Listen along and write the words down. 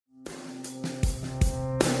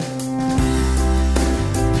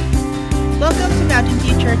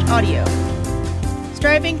Church Audio,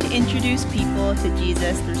 striving to introduce people to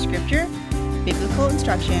Jesus through scripture, biblical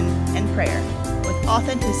instruction, and prayer with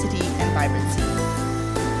authenticity and vibrancy.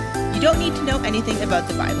 You don't need to know anything about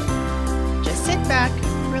the Bible. Just sit back,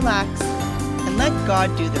 relax, and let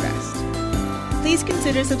God do the rest. Please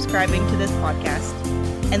consider subscribing to this podcast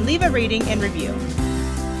and leave a rating and review.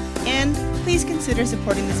 And please consider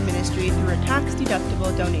supporting this ministry through a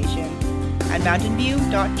tax-deductible donation at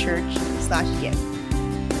mountainview.church/give.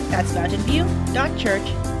 That's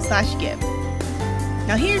mountainview.church/give.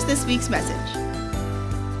 Now here's this week's message.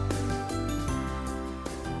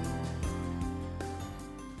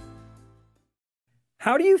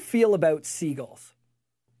 How do you feel about seagulls?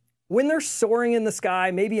 When they're soaring in the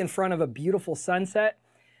sky, maybe in front of a beautiful sunset,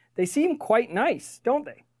 they seem quite nice, don't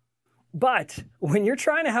they? But when you're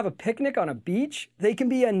trying to have a picnic on a beach, they can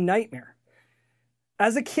be a nightmare.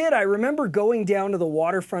 As a kid, I remember going down to the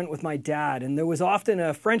waterfront with my dad, and there was often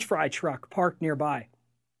a French fry truck parked nearby.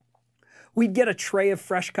 We'd get a tray of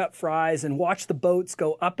fresh cut fries and watch the boats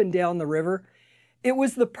go up and down the river. It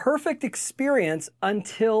was the perfect experience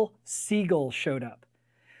until seagulls showed up.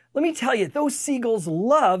 Let me tell you, those seagulls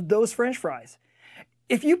loved those French fries.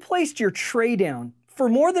 If you placed your tray down for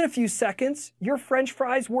more than a few seconds, your French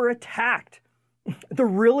fries were attacked. The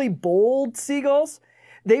really bold seagulls,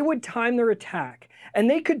 they would time their attack, and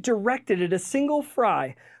they could direct it at a single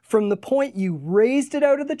fry. From the point you raised it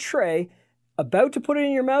out of the tray, about to put it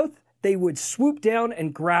in your mouth, they would swoop down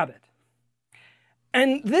and grab it.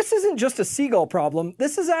 And this isn't just a seagull problem,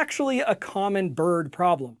 this is actually a common bird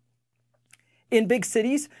problem. In big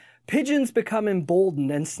cities, pigeons become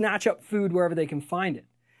emboldened and snatch up food wherever they can find it.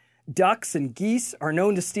 Ducks and geese are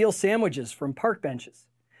known to steal sandwiches from park benches.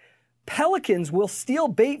 Pelicans will steal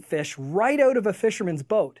bait fish right out of a fisherman's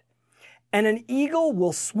boat. And an eagle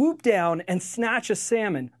will swoop down and snatch a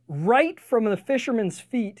salmon right from the fisherman's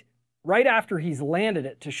feet right after he's landed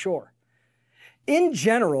it to shore. In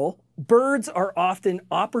general, birds are often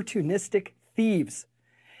opportunistic thieves.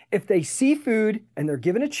 If they see food and they're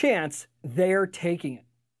given a chance, they're taking it.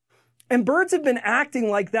 And birds have been acting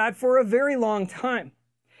like that for a very long time.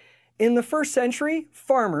 In the first century,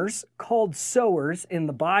 farmers, called sowers in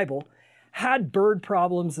the Bible, had bird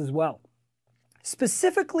problems as well,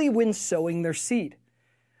 specifically when sowing their seed.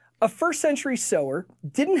 A first century sower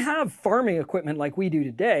didn't have farming equipment like we do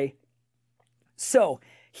today, so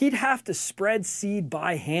he'd have to spread seed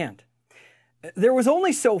by hand. There was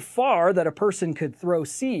only so far that a person could throw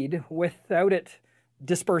seed without it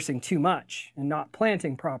dispersing too much and not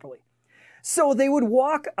planting properly. So they would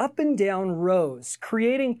walk up and down rows,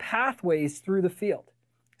 creating pathways through the field,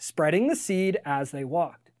 spreading the seed as they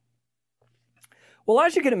walked. Well,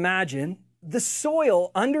 as you can imagine, the soil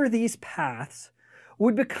under these paths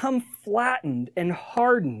would become flattened and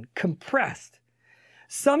hardened, compressed.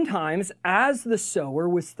 Sometimes, as the sower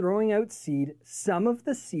was throwing out seed, some of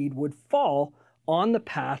the seed would fall on the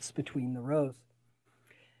paths between the rows.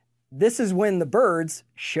 This is when the birds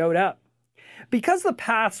showed up. Because the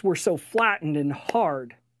paths were so flattened and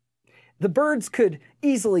hard, the birds could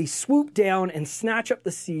easily swoop down and snatch up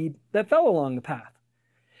the seed that fell along the path.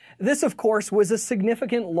 This, of course, was a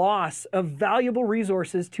significant loss of valuable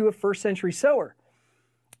resources to a first century sower.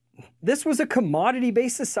 This was a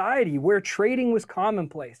commodity-based society where trading was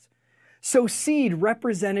commonplace. So seed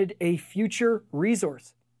represented a future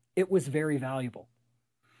resource. It was very valuable.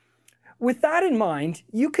 With that in mind,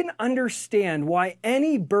 you can understand why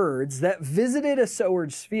any birds that visited a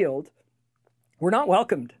sower's field were not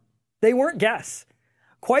welcomed. They weren't guests.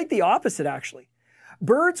 Quite the opposite, actually.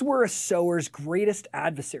 Birds were a sower's greatest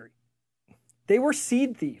adversary. They were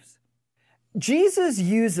seed thieves. Jesus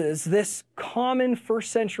uses this common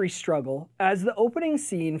first century struggle as the opening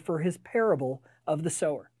scene for his parable of the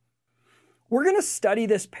sower. We're going to study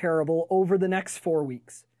this parable over the next 4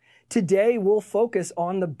 weeks. Today, we'll focus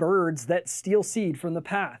on the birds that steal seed from the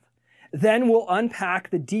path. Then we'll unpack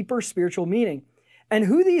the deeper spiritual meaning and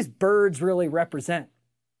who these birds really represent.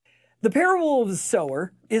 The parable of the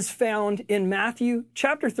sower is found in Matthew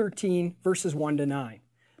chapter 13, verses 1 to 9.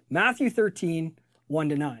 Matthew 13, 1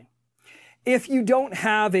 to 9. If you don't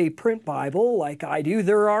have a print Bible like I do,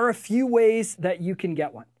 there are a few ways that you can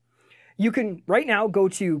get one. You can right now go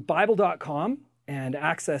to Bible.com and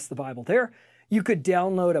access the Bible there. You could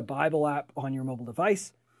download a Bible app on your mobile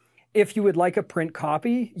device. If you would like a print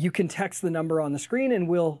copy, you can text the number on the screen and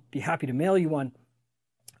we'll be happy to mail you one.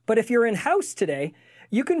 But if you're in-house today,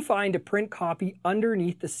 you can find a print copy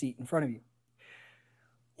underneath the seat in front of you.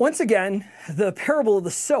 Once again, the parable of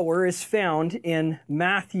the sower is found in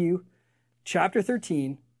Matthew chapter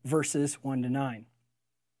 13, verses 1 to 9.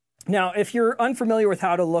 Now, if you're unfamiliar with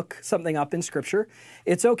how to look something up in Scripture,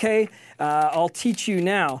 it's okay. I'll teach you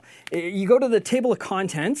now. You go to the table of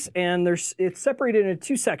contents, and it's separated into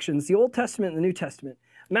two sections, the Old Testament and the New Testament.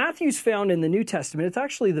 Matthew's found in the New Testament. It's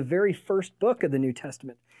actually the very first book of the New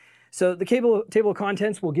Testament. So the table of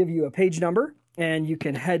contents will give you a page number, and you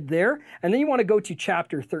can head there. And then you want to go to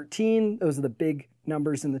chapter 13. Those are the big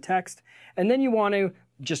numbers in the text. And then you want to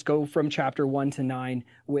just go from chapter 1 to 9,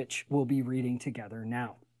 which we'll be reading together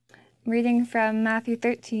now. Reading from Matthew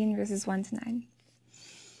 13, verses 1 to 9.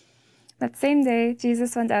 That same day,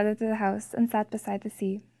 Jesus went out of the house and sat beside the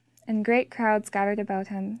sea, and great crowds gathered about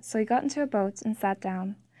him. So he got into a boat and sat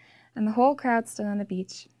down, and the whole crowd stood on the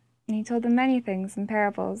beach. And he told them many things in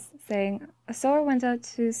parables, saying, A sower went out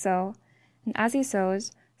to sow, and as he sowed,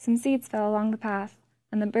 some seeds fell along the path,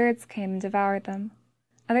 and the birds came and devoured them.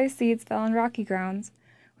 Other seeds fell on rocky ground,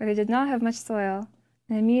 where they did not have much soil,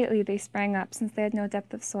 and immediately they sprang up, since they had no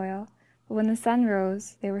depth of soil. But when the sun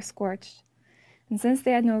rose, they were scorched. And since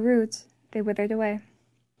they had no root, they withered away.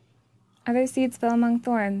 Other seeds fell among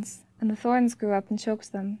thorns, and the thorns grew up and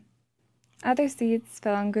choked them. Other seeds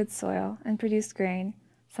fell on good soil, and produced grain,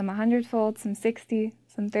 some 100-fold, some 60,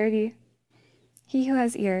 some 30. He who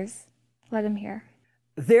has ears, let him hear.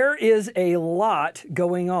 There is a lot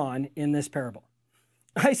going on in this parable.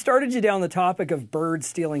 I started you down the topic of birds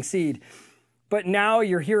stealing seed. But now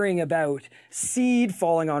you're hearing about seed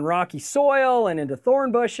falling on rocky soil and into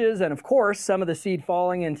thorn bushes, and of course, some of the seed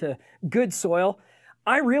falling into good soil.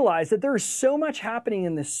 I realize that there is so much happening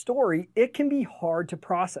in this story, it can be hard to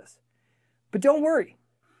process. But don't worry.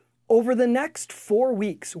 Over the next 4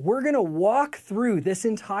 weeks, we're going to walk through this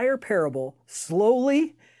entire parable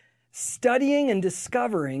slowly, studying and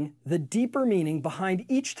discovering the deeper meaning behind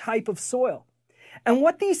each type of soil and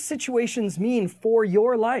what these situations mean for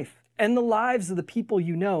your life and the lives of the people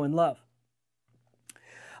you know and love.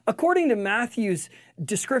 According to Matthew's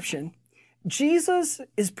description, Jesus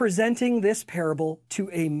is presenting this parable to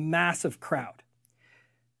a massive crowd.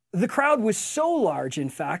 The crowd was so large, in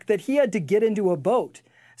fact, that he had to get into a boat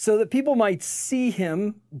so that people might see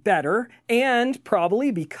him better, and probably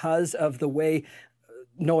because of the way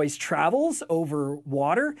noise travels over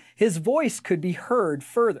water, his voice could be heard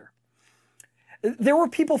further. There were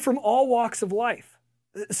people from all walks of life.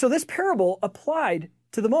 So this parable applied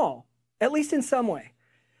to them all, at least in some way.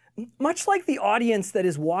 Much like the audience that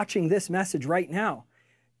is watching this message right now,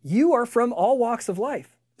 you are from all walks of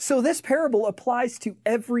life. So this parable applies to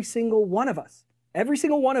every single one of us, every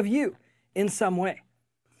single one of you in some way.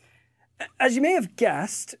 As you may have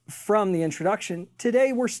guessed from the introduction,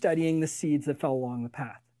 today we're studying the seeds that fell along the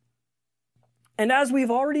path. And as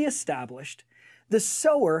we've already established, the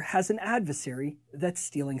sower has an adversary that's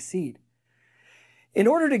stealing seed. In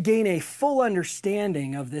order to gain a full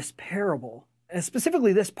understanding of this parable, and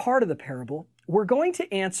specifically this part of the parable, we're going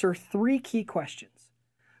to answer 3 key questions.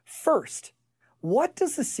 First, what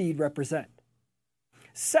does the seed represent?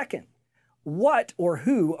 Second, what or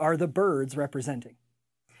who are the birds representing?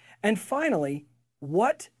 And finally,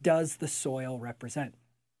 what does the soil represent?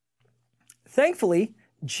 Thankfully,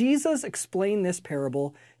 Jesus explained this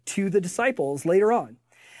parable to the disciples later on,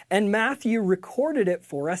 and Matthew recorded it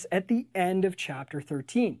for us at the end of chapter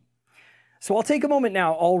 13. So I'll take a moment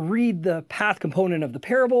now. I'll read the path component of the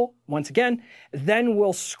parable once again. Then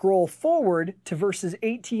we'll scroll forward to verses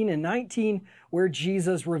 18 and 19, where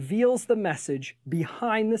Jesus reveals the message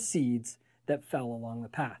behind the seeds that fell along the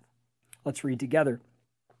path. Let's read together.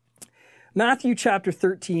 Matthew chapter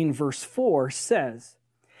 13, verse 4 says,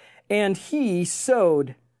 And he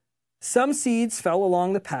sowed. Some seeds fell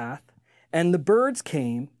along the path, and the birds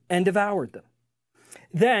came and devoured them.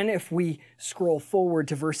 Then, if we scroll forward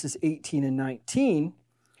to verses 18 and 19,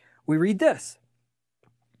 we read this.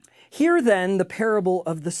 Hear then the parable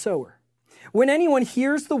of the sower. When anyone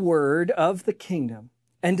hears the word of the kingdom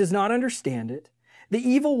and does not understand it, the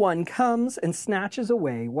evil one comes and snatches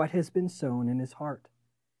away what has been sown in his heart.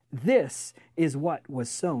 This is what was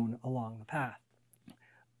sown along the path.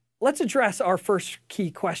 Let's address our first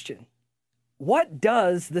key question. What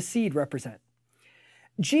does the seed represent?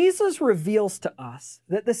 Jesus reveals to us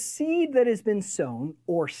that the seed that has been sown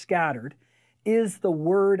or scattered is the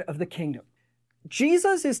word of the kingdom.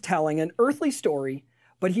 Jesus is telling an earthly story,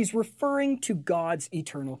 but he's referring to God's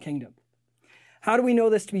eternal kingdom. How do we know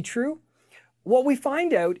this to be true? Well, we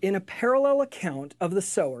find out in a parallel account of the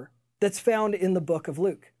sower that's found in the book of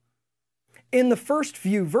Luke. In the first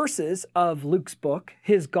few verses of Luke's book,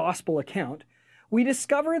 his gospel account, we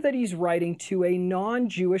discover that he's writing to a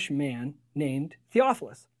non-Jewish man named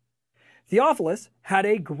Theophilus. Theophilus had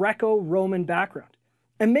a Greco-Roman background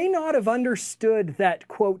and may not have understood that,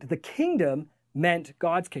 quote, the kingdom meant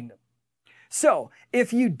God's kingdom. So,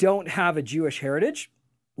 if you don't have a Jewish heritage,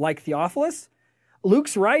 like Theophilus,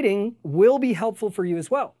 Luke's writing will be helpful for you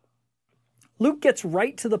as well. Luke gets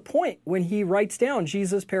right to the point when he writes down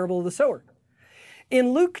Jesus' parable of the sower.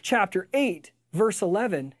 In Luke chapter 8, verse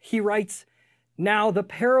 11, he writes, "Now the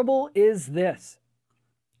parable is this.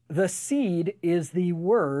 The seed is the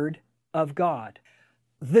word of God."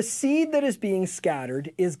 The seed that is being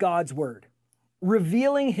scattered is God's word,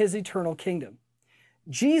 revealing his eternal kingdom.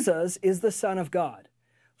 Jesus is the Son of God,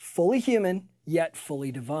 fully human, yet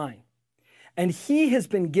fully divine. And he has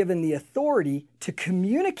been given the authority to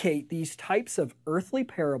communicate these types of earthly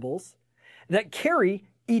parables that carry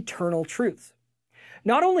eternal truths.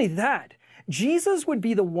 Not only that, Jesus would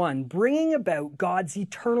be the one bringing about God's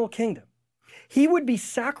eternal kingdom. He would be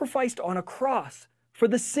sacrificed on a cross for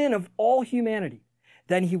the sin of all humanity.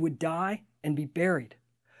 Then he would die and be buried.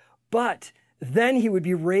 But then he would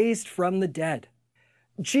be raised from the dead.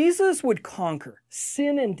 Jesus would conquer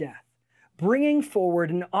sin and death, bringing forward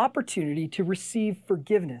an opportunity to receive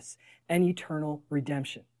forgiveness and eternal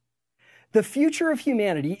redemption. The future of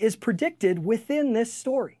humanity is predicted within this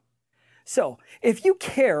story. So, if you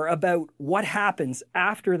care about what happens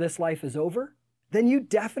after this life is over, then you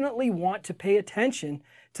definitely want to pay attention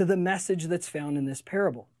to the message that's found in this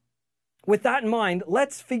parable. With that in mind,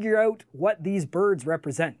 let's figure out what these birds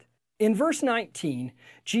represent. In verse 19,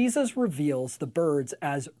 Jesus reveals the birds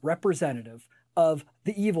as representative of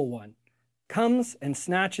the evil one, comes and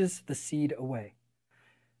snatches the seed away.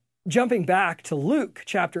 Jumping back to Luke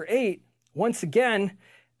chapter 8, once again,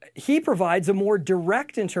 he provides a more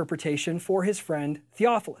direct interpretation for his friend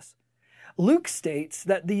Theophilus. Luke states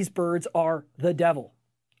that these birds are the devil,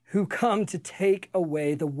 who come to take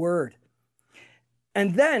away the word.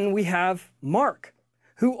 And then we have Mark,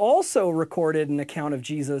 who also recorded an account of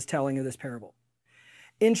Jesus telling of this parable.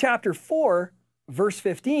 In chapter 4, verse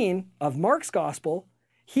 15 of Mark's gospel,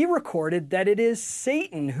 he recorded that it is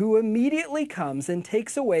Satan who immediately comes and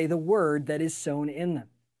takes away the word that is sown in them.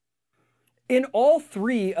 In all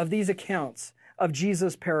three of these accounts of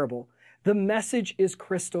Jesus' parable, the message is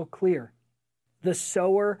crystal clear. The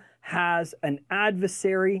sower has an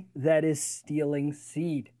adversary that is stealing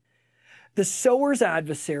seed. The sower's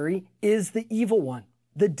adversary is the evil one,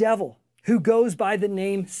 the devil, who goes by the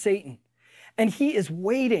name Satan. And he is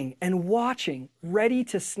waiting and watching, ready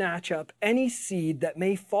to snatch up any seed that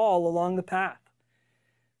may fall along the path.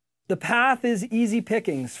 The path is easy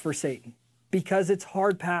pickings for Satan because it's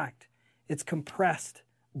hard-packed, it's compressed,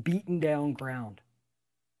 beaten down ground.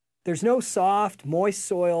 There's no soft, moist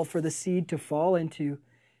soil for the seed to fall into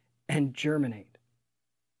and germinate.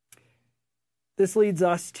 This leads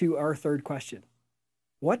us to our third question.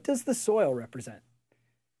 What does the soil represent?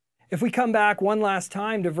 If we come back one last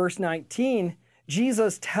time to verse 19,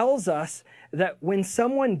 Jesus tells us that when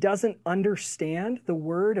someone doesn't understand the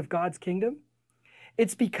word of God's kingdom,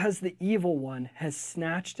 it's because the evil one has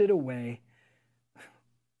snatched away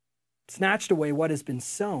what has been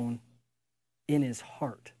sown in his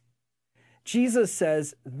heart. Jesus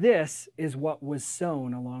says this is what was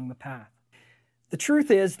sown along the path. The truth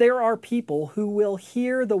is, there are people who will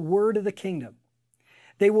hear the word of the kingdom.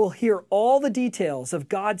 They will hear all the details of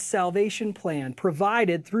God's salvation plan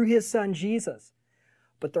provided through his son Jesus.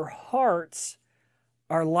 But their hearts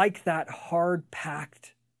are like that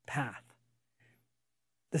hard-packed path.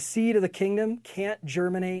 The seed of the kingdom can't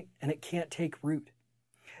germinate and it can't take root.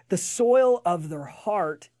 The soil of their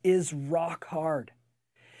heart is rock hard.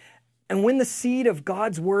 And when the seed of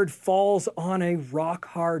God's word falls on a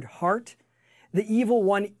rock-hard heart, the evil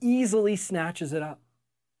one easily snatches it up.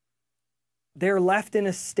 They're left in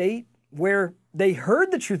a state where they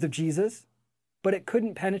heard the truth of Jesus, but it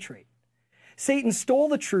couldn't penetrate. Satan stole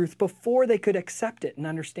the truth before they could accept it and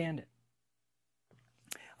understand it.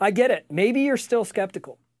 I get it. Maybe you're still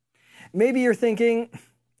skeptical. Maybe you're thinking,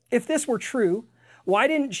 if this were true, why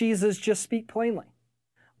didn't Jesus just speak plainly?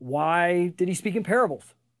 Why did he speak in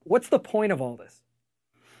parables? What's the point of all this?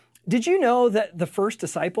 Did you know that the first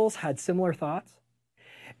disciples had similar thoughts?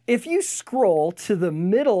 If you scroll to the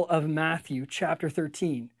middle of Matthew chapter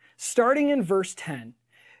 13, starting in verse 10,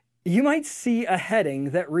 you might see a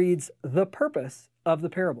heading that reads, "The Purpose of the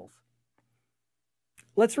Parables."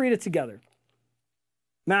 Let's read it together.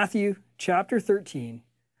 Matthew chapter 13,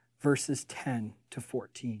 verses 10 to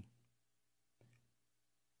 14.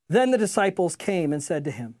 Then the disciples came and said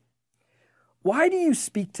to him, "Why do you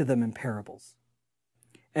speak to them in parables?"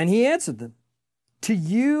 And he answered them, "To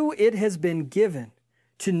you it has been given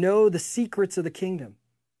to know the secrets of the kingdom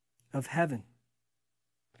of heaven.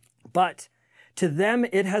 But to them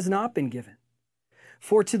it has not been given.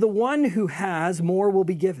 For to the one who has, more will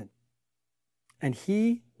be given. and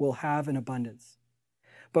he will have an abundance.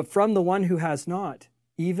 But from the one who has not,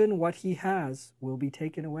 even what he has will be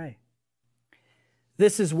taken away.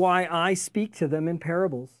 This is why I speak to them in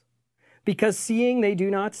parables, because seeing they do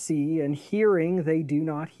not see, and hearing they do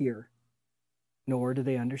not hear, nor do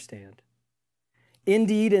they understand.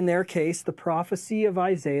 Indeed, in their case, the prophecy of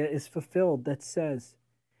Isaiah is fulfilled that says,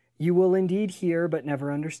 you will indeed hear but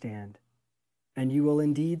never understand, and you will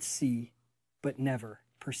indeed see but never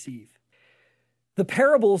perceive. The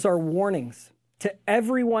parables are warnings to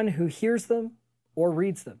everyone who hears them or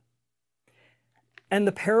reads them. And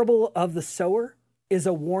the parable of the sower is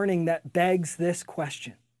a warning that begs this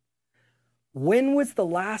question. When was the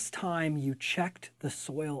last time you checked the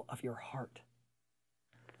soil of your heart?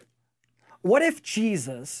 What if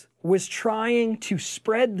Jesus was trying to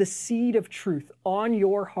spread the seed of truth on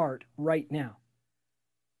your heart right now?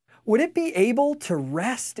 Would it be able to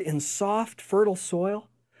rest in soft, fertile soil?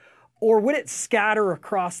 Or would it scatter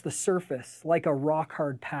across the surface like a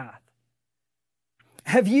rock-hard path?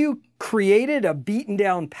 Have you created a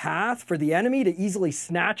beaten-down path for the enemy to easily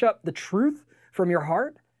snatch up the truth from your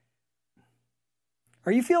heart?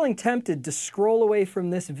 Are you feeling tempted to scroll away from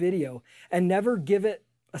this video and never give it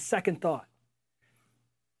a second thought?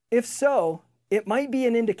 If so, it might be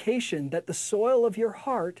an indication that the soil of your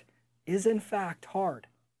heart is in fact hard.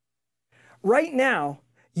 Right now,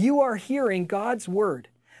 you are hearing God's word,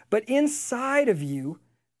 but inside of you,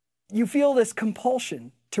 you feel this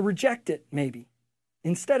compulsion to reject it maybe,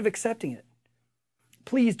 instead of accepting it.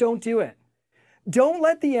 Please don't do it. Don't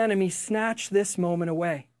let the enemy snatch this moment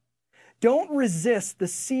away. Don't resist the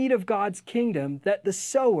seed of God's kingdom that the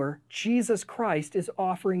sower, Jesus Christ, is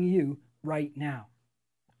offering you right now.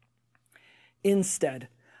 Instead,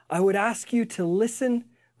 I would ask you to listen,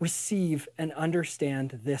 receive, and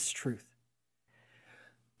understand this truth.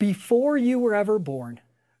 Before you were ever born,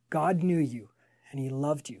 God knew you and he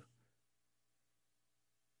loved you.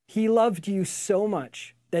 He loved you so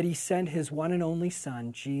much that he sent his one and only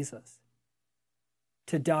son, Jesus,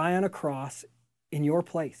 to die on a cross in your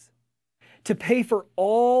place, to pay for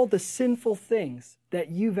all the sinful things that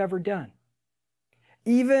you've ever done.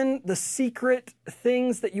 Even the secret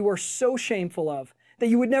things that you are so shameful of, that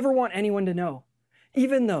you would never want anyone to know.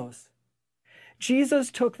 Even those. Jesus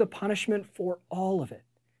took the punishment for all of it.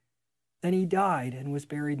 Then he died and was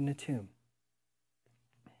buried in a tomb.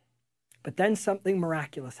 But then something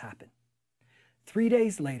miraculous happened. 3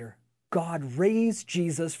 days later, God raised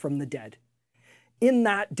Jesus from the dead, in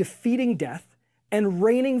that defeating death and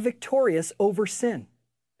reigning victorious over sin,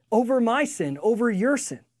 over my sin, over your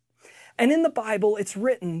sin. And in the Bible, it's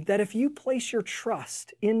written that if you place your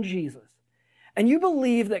trust in Jesus and you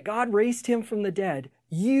believe that God raised him from the dead,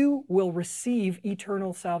 you will receive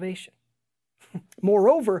eternal salvation.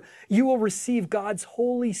 Moreover, you will receive God's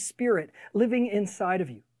Holy Spirit living inside of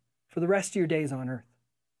you for the rest of your days on earth.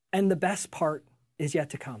 And the best part is yet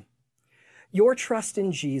to come. Your trust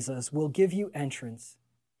in Jesus will give you entrance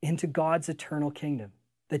into God's eternal kingdom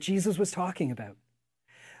that Jesus was talking about.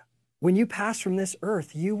 When you pass from this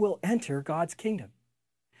earth, you will enter God's kingdom.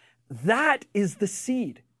 That is the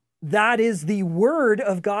seed. That is the word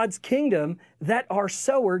of God's kingdom that our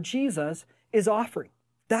sower, Jesus, is offering.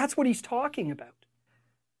 That's what he's talking about.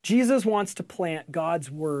 Jesus wants to plant God's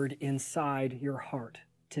word inside your heart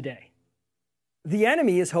today. The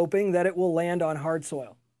enemy is hoping that it will land on hard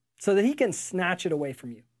soil so that he can snatch it away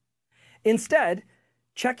from you. Instead,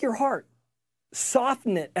 check your heart.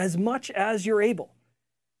 Soften it as much as you're able.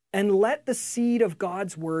 And let the seed of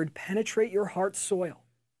God's word penetrate your heart's soil.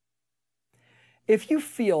 If you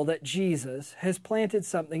feel that Jesus has planted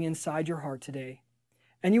something inside your heart today,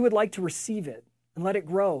 and you would like to receive it and let it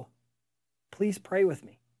grow, please pray with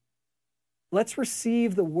me. Let's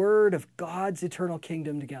receive the word of God's eternal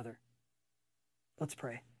kingdom together. Let's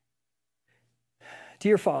pray.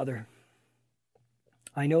 Dear Father,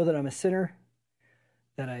 I know that I'm a sinner,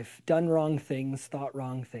 that I've done wrong things, thought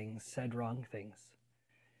wrong things, said wrong things.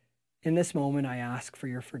 In this moment, I ask for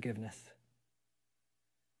your forgiveness.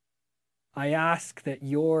 I ask that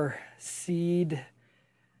your seed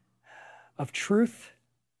of truth,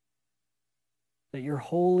 that your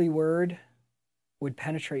holy word would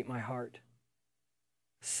penetrate my heart.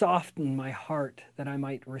 Soften my heart that I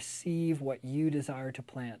might receive what you desire to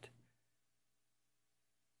plant.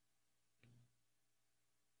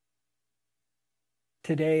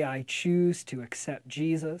 Today, I choose to accept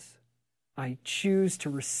Jesus. I choose to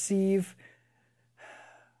receive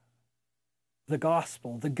the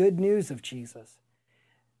gospel, the good news of Jesus,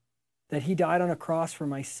 that he died on a cross for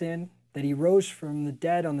my sin, that he rose from the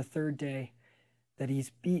dead on the third day, that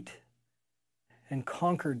he's beat and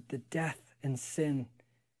conquered the death and sin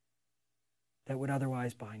that would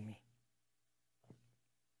otherwise bind me.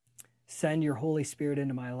 Send your Holy Spirit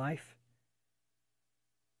into my life.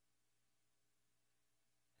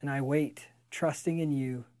 And I wait, trusting in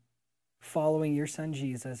you, following your Son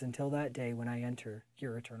Jesus until that day when I enter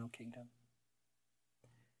your eternal kingdom.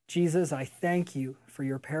 Jesus, I thank you for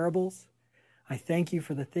your parables. I thank you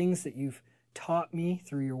for the things that you've taught me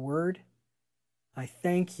through your word. I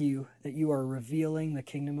thank you that you are revealing the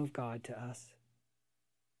kingdom of God to us.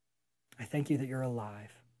 I thank you that you're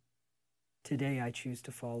alive. Today I choose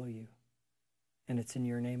to follow you. And it's in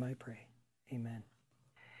your name I pray. Amen.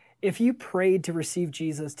 If you prayed to receive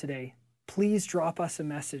Jesus today, please drop us a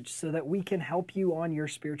message so that we can help you on your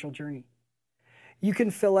spiritual journey. You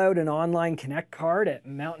can fill out an online Connect card at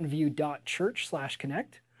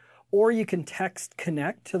mountainview.church/connect, or you can text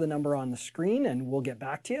Connect to the number on the screen and we'll get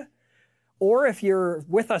back to you. Or if you're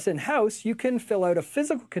with us in-house, you can fill out a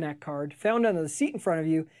physical Connect card found under the seat in front of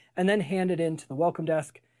you and then hand it in to the welcome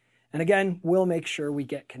desk. And again, we'll make sure we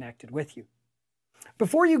get connected with you.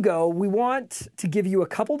 Before you go, we want to give you a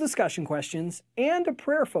couple discussion questions and a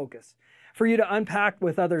prayer focus for you to unpack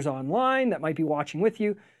with others online that might be watching with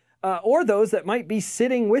you, or those that might be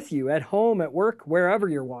sitting with you at home, at work, wherever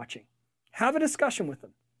you're watching. Have a discussion with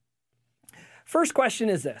them. First question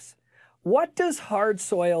is this: what does hard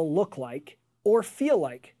soil look like or feel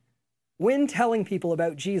like when telling people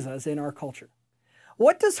about Jesus in our culture?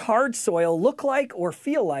 What does hard soil look like or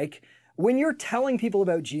feel like when you're telling people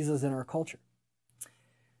about Jesus in our culture?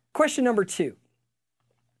 Question number 2.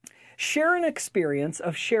 Share an experience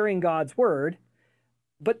of sharing God's word,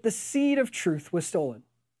 but the seed of truth was stolen.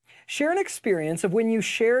 Share an experience of when you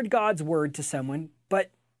shared God's word to someone, but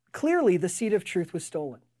clearly the seed of truth was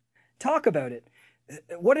stolen. Talk about it.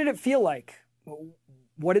 What did it feel like?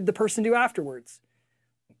 What did the person do afterwards?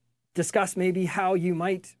 Discuss maybe how you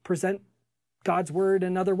might present God's word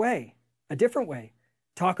another way, a different way.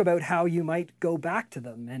 Talk about how you might go back to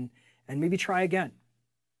them and maybe try again.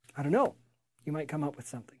 I don't know. You might come up with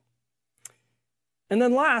something. And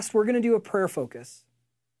then last, we're going to do a prayer focus.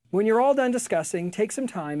 When you're all done discussing, take some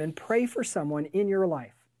time and pray for someone in your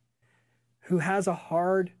life who has a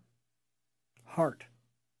hard heart,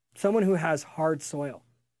 someone who has hard soil.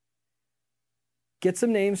 Get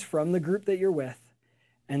some names from the group that you're with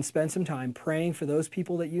and spend some time praying for those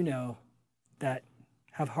people that you know that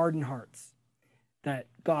have hardened hearts, that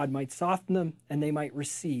God might soften them and they might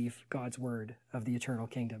receive God's word of the eternal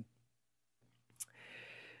kingdom.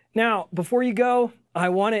 Now, before you go, I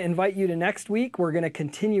want to invite you to next week. We're going to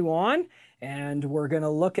continue on and we're going to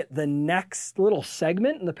look at the next little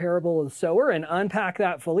segment in the parable of the sower and unpack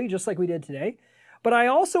that fully, just like we did today. But I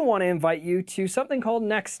also want to invite you to something called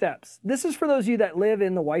Next Steps. This is for those of you that live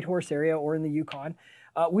in the Whitehorse area or in the Yukon.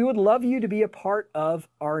 We would love you to be a part of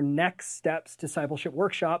our Next Steps Discipleship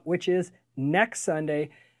Workshop, which is next Sunday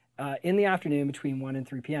in the afternoon between 1 and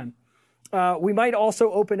 3 p.m. We might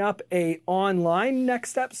also open up an online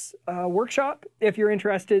Next Steps workshop. If you're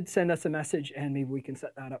interested, send us a message and maybe we can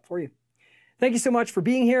set that up for you. Thank you so much for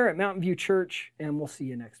being here at Mountain View Church, and we'll see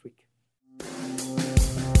you next week.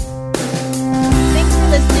 Thanks for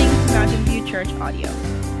listening to Mountain View Church audio.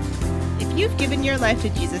 If you've given your life to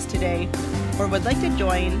Jesus today, or would like to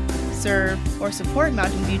join, serve, or support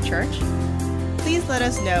Mountain View Church, please let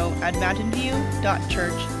us know at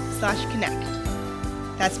mountainview.church/connect.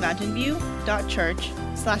 That's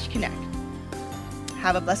mountainview.church/connect.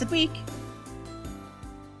 Have a blessed week.